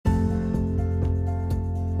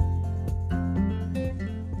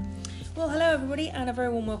Hello everybody and a very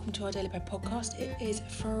warm welcome to our Daily Bread podcast. It is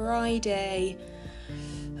Friday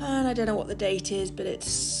and I don't know what the date is, but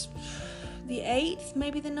it's the 8th,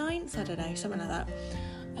 maybe the 9th, I don't know, something like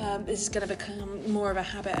that. This is going to become more of a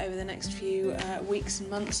habit over the next few weeks and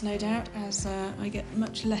months, no doubt, as I get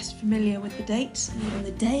much less familiar with the dates and even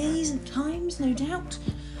the days and times, no doubt,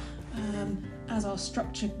 as our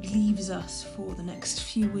structure leaves us for the next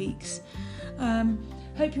few weeks.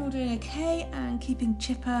 Hope you're all doing okay and keeping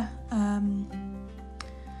chipper.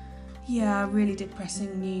 Really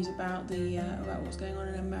depressing news about what's going on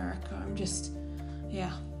in America. I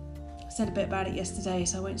said a bit about it yesterday,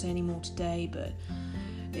 so I won't say any more today, but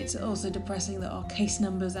it's also depressing that our case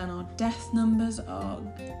numbers and our death numbers are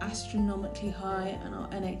astronomically high, and our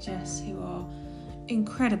NHS, who are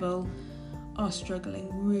incredible, are struggling,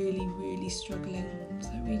 really, really struggling.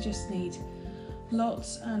 So we just need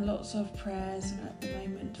lots and lots of prayers at the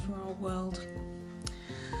moment for our world.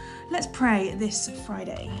 Let's pray this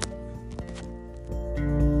Friday.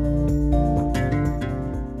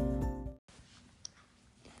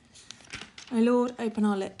 O Lord, open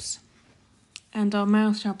our lips, and our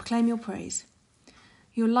mouth shall proclaim your praise.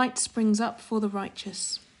 Your light springs up for the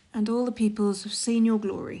righteous, and all the peoples have seen your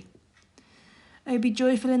glory. O be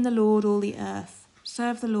joyful in the Lord, all the earth.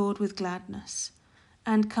 Serve the Lord with gladness,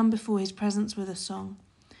 and come before his presence with a song.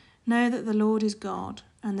 Know that the Lord is God,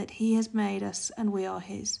 and that he has made us, and we are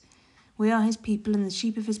his. We are his people and the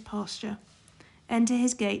sheep of his pasture. Enter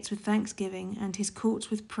his gates with thanksgiving, and his courts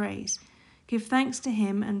with praise. Give thanks to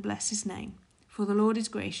him and bless his name. For the Lord is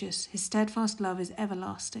gracious, his steadfast love is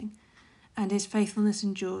everlasting, and his faithfulness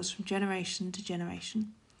endures from generation to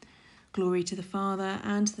generation. Glory to the Father,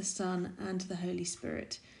 and to the Son, and to the Holy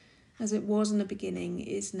Spirit, as it was in the beginning,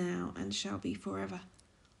 is now, and shall be forever.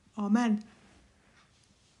 Amen.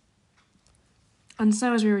 And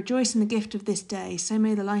so as we rejoice in the gift of this day, so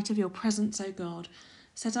may the light of your presence, O God,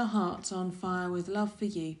 set our hearts on fire with love for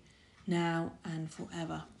you, now and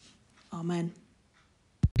forever. Amen.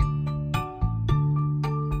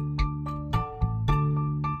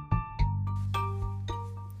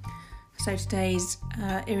 So today's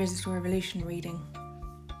Irresistible Revolution reading.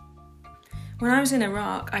 When I was in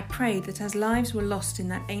Iraq, I prayed that as lives were lost in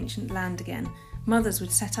that ancient land again, mothers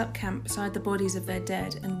would set up camp beside the bodies of their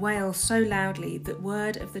dead and wail so loudly that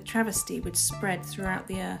word of the travesty would spread throughout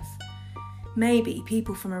the earth. Maybe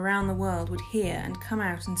people from around the world would hear and come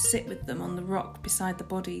out and sit with them on the rock beside the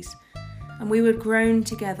bodies, and we would groan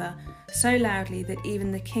together so loudly that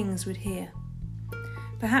even the kings would hear.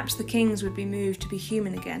 Perhaps the kings would be moved to be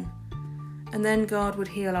human again, and then God would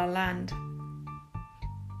heal our land.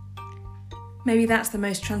 Maybe that's the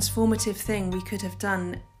most transformative thing we could have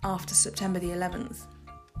done after September the 11th.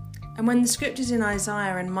 And when the scriptures in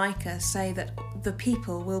Isaiah and Micah say that the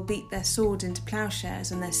people will beat their swords into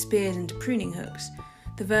plowshares and their spears into pruning hooks,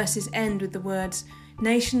 the verses end with the words,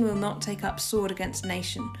 "Nation will not take up sword against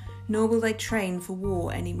nation, nor will they train for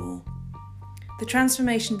war anymore." The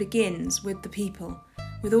transformation begins with the people,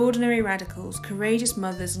 with ordinary radicals, courageous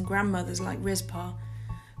mothers and grandmothers like Rizpah.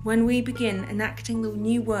 When we begin enacting the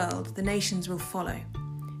new world, the nations will follow.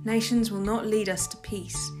 Nations will not lead us to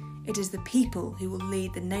peace. It is the people who will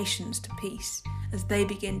lead the nations to peace as they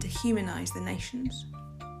begin to humanise the nations.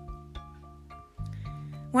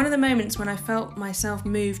 One of the moments when I felt myself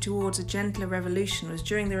move towards a gentler revolution was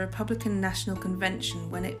during the Republican National Convention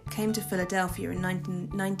when it came to Philadelphia in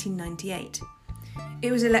 1998.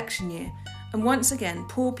 It was election year, and once again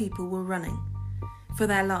poor people were running for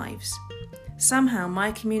their lives. Somehow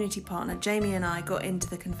my community partner Jamie and I got into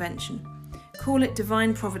the convention. Call it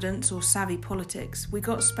divine providence or savvy politics, we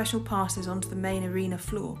got special passes onto the main arena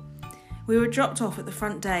floor. We were dropped off at the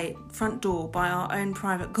front door by our own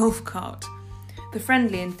private golf cart. The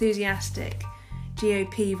friendly, enthusiastic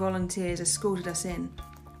GOP volunteers escorted us in.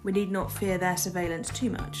 We need not fear their surveillance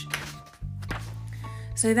too much.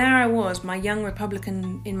 So there I was, in my young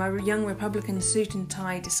Republican suit and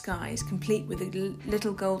tie disguise, complete with a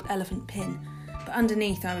little gold elephant pin, but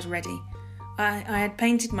underneath I was ready. I had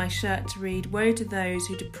painted my shirt to read, "Woe to those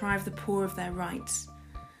who deprive the poor of their rights,"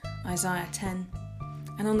 Isaiah 10.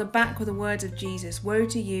 And on the back were the words of Jesus, "Woe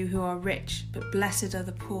to you who are rich, but blessed are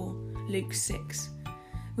the poor," Luke 6.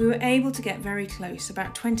 We were able to get very close,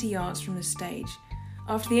 about 20 yards from the stage.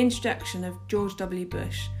 After the introduction of George W.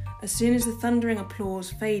 Bush, as soon as the thundering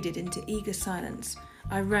applause faded into eager silence,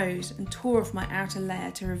 I rose and tore off my outer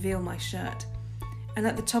layer to reveal my shirt. And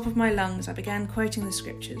at the top of my lungs, I began quoting the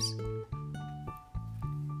scriptures.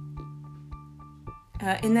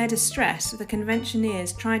 In their distress, the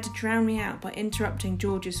conventioneers tried to drown me out by interrupting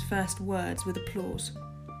George's first words with applause.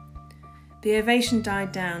 The ovation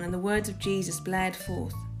died down and the words of Jesus blared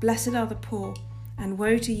forth, Blessed are the poor, and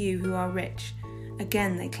woe to you who are rich.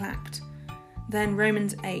 Again they clapped. Then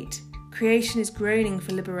Romans 8. Creation is groaning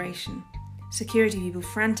for liberation. Security people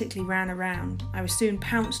frantically ran around. I was soon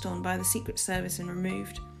pounced on by the Secret Service and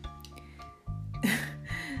removed.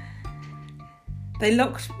 They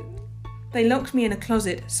locked me in a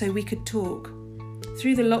closet so we could talk.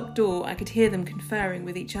 Through the locked door, I could hear them conferring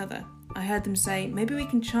with each other. I heard them say, maybe we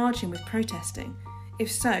can charge him with protesting.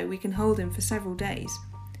 If so, we can hold him for several days.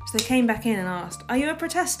 So they came back in and asked, are you a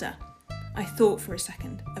protester? I thought for a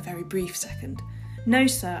second, a very brief second. No,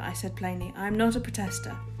 sir, I said plainly, I am not a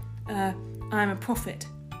protester. I am a prophet.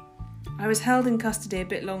 I was held in custody a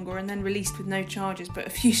bit longer and then released with no charges but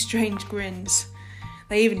a few strange grins.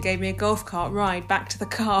 They even gave me a golf cart ride back to the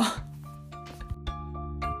car.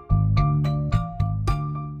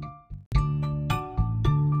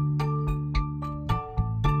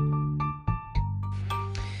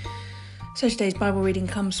 So today's Bible reading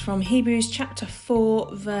comes from Hebrews chapter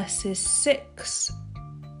 4 verses 6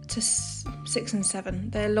 and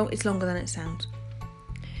 7. It's longer than it sounds.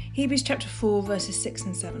 Hebrews chapter 4 verses 6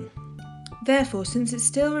 and 7. Therefore, since it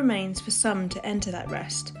still remains for some to enter that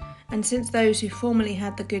rest, and since those who formerly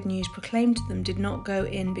had the good news proclaimed to them did not go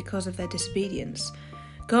in because of their disobedience,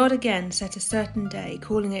 God again set a certain day,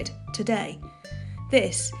 calling it today.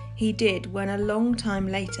 This he did when a long time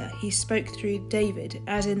later he spoke through David,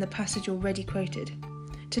 as in the passage already quoted.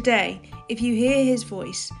 Today, if you hear his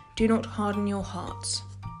voice, do not harden your hearts.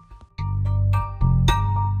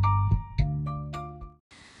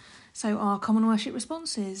 So our common worship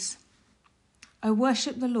responses. O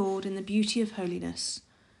worship the Lord in the beauty of holiness.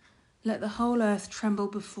 Let the whole earth tremble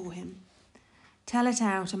before him. Tell it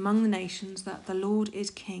out among the nations that the Lord is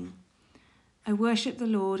King. O worship the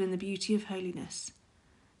Lord in the beauty of holiness.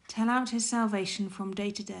 Tell out his salvation from day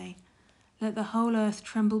to day. Let the whole earth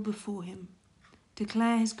tremble before him.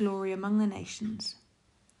 Declare his glory among the nations,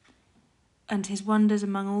 and his wonders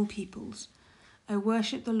among all peoples. O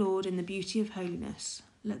worship the Lord in the beauty of holiness.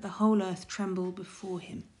 Let the whole earth tremble before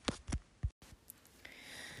him.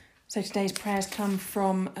 So today's prayers come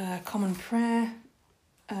from Common Prayer,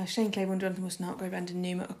 Shane Claiborne, Jonathan Wilson, Hartgrove and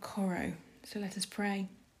Numa Okoro. So let us pray.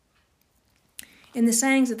 In the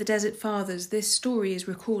sayings of the Desert Fathers, this story is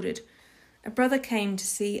recorded. A brother came to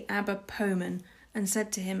see Abba Pohman and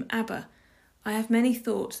said to him, Abba, I have many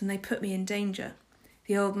thoughts and they put me in danger.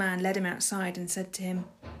 The old man led him outside and said to him,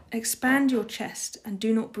 expand your chest and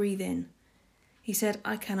do not breathe in. He said,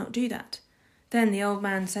 I cannot do that. Then the old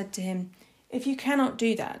man said to him, if you cannot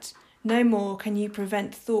do that, no more can you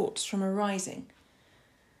prevent thoughts from arising,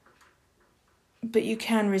 but you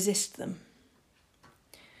can resist them.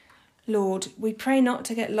 Lord, we pray not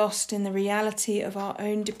to get lost in the reality of our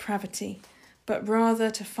own depravity, but rather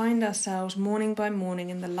to find ourselves morning by morning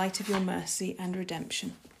in the light of your mercy and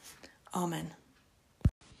redemption. Amen.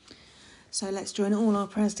 So let's join all our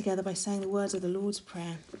prayers together by saying the words of the Lord's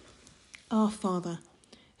Prayer. Our Father,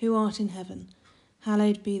 who art in heaven,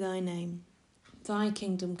 hallowed be thy name. Thy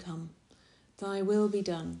kingdom come, thy will be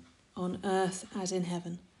done, on earth as in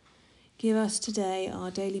heaven. Give us today our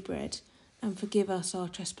daily bread, and forgive us our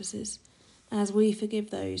trespasses, as we forgive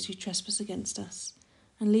those who trespass against us.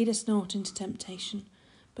 And lead us not into temptation,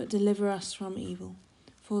 but deliver us from evil.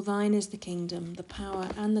 For thine is the kingdom, the power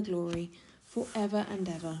and the glory, for ever and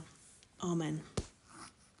ever. Amen.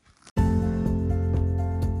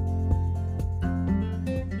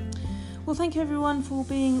 Well, thank you everyone for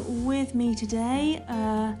being with me today.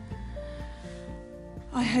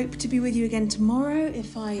 I hope to be with you again tomorrow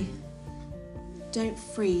if I don't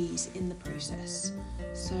freeze in the process.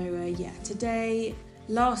 So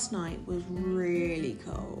last night was really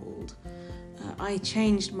cold. I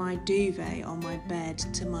changed my duvet on my bed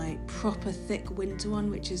to my proper thick winter one,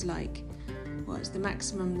 which is it's the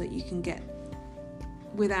maximum that you can get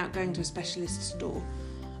without going to a specialist store.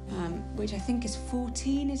 Which I think is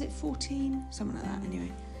 14, is it 14? Something like that,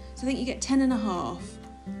 anyway. So I think you get 10 and a half,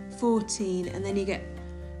 14, and then you get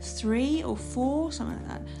 3 or 4, something like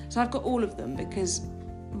that. So I've got all of them because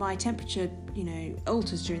my temperature,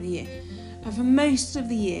 alters during the year. But for most of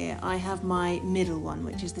the year, I have my middle one,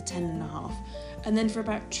 which is the 10 and a half. And then for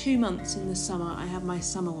about 2 months in the summer, I have my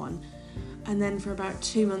summer one. And then for about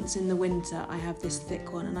 2 months in the winter, I have this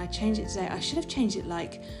thick one, and I changed it today. I should have changed it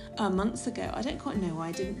a month ago. I don't quite know why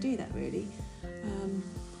I didn't do that, really.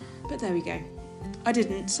 But there we go. I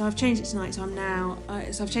didn't, so I've changed it tonight. So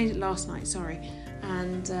I've changed it last night, sorry.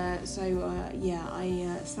 And I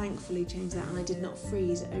thankfully changed that, and I did not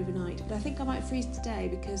freeze overnight. But I think I might freeze today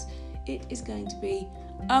because it is going to be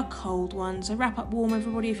a cold one. So wrap up warm,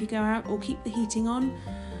 everybody, if you go out, or keep the heating on.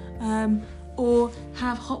 Or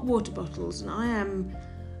have hot water bottles, and I am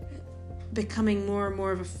becoming more and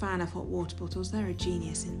more of a fan of hot water bottles. They're a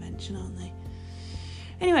genius invention, aren't they?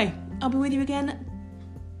 Anyway, I'll be with you again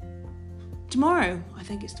tomorrow. I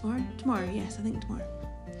think it's tomorrow. Yes, I think tomorrow.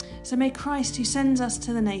 So may Christ, who sends us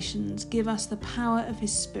to the nations, give us the power of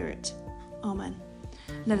his Spirit. Amen.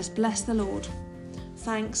 Let us bless the Lord.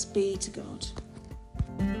 Thanks be to God.